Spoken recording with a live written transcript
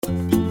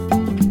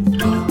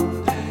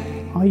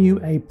Are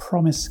you a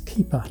promise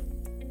keeper?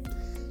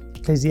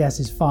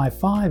 Ecclesiastes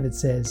 5:5, it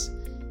says,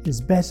 "It is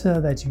better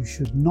that you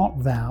should not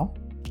vow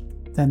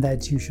than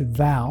that you should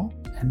vow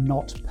and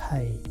not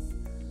pay."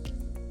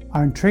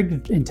 Our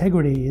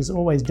integrity is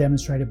always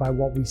demonstrated by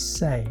what we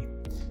say.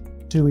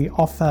 Do we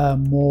offer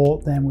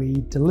more than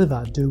we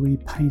deliver? Do we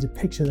paint a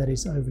picture that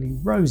is overly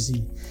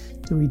rosy?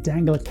 Do we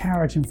dangle a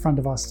carrot in front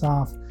of our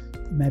staff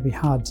that may be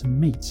hard to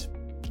meet?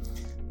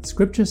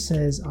 Scripture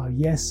says our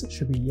yes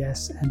should be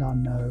yes and our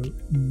no,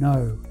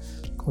 no,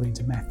 according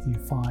to Matthew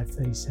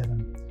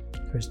 5:37.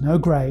 There is no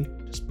grey,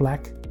 just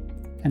black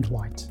and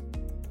white.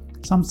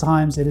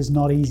 Sometimes it is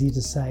not easy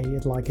to say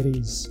it like it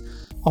is.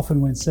 Often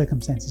when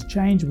circumstances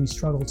change, we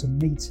struggle to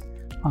meet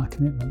our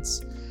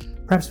commitments.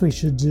 Perhaps we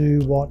should do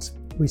what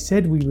we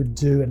said we would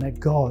do and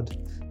let God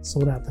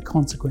sort out the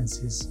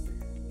consequences.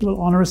 He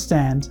will honour a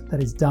stand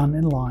that is done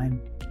in line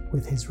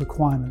with His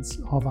requirements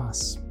of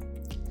us.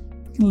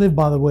 We can live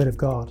by the Word of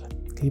God,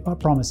 keep our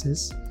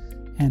promises,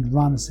 and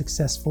run a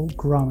successful,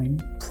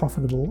 growing,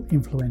 profitable,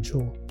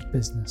 influential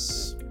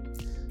business.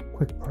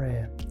 Quick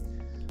prayer.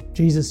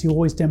 Jesus, you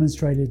always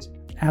demonstrated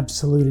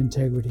absolute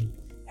integrity.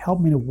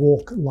 Help me to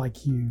walk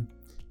like you.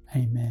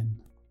 Amen.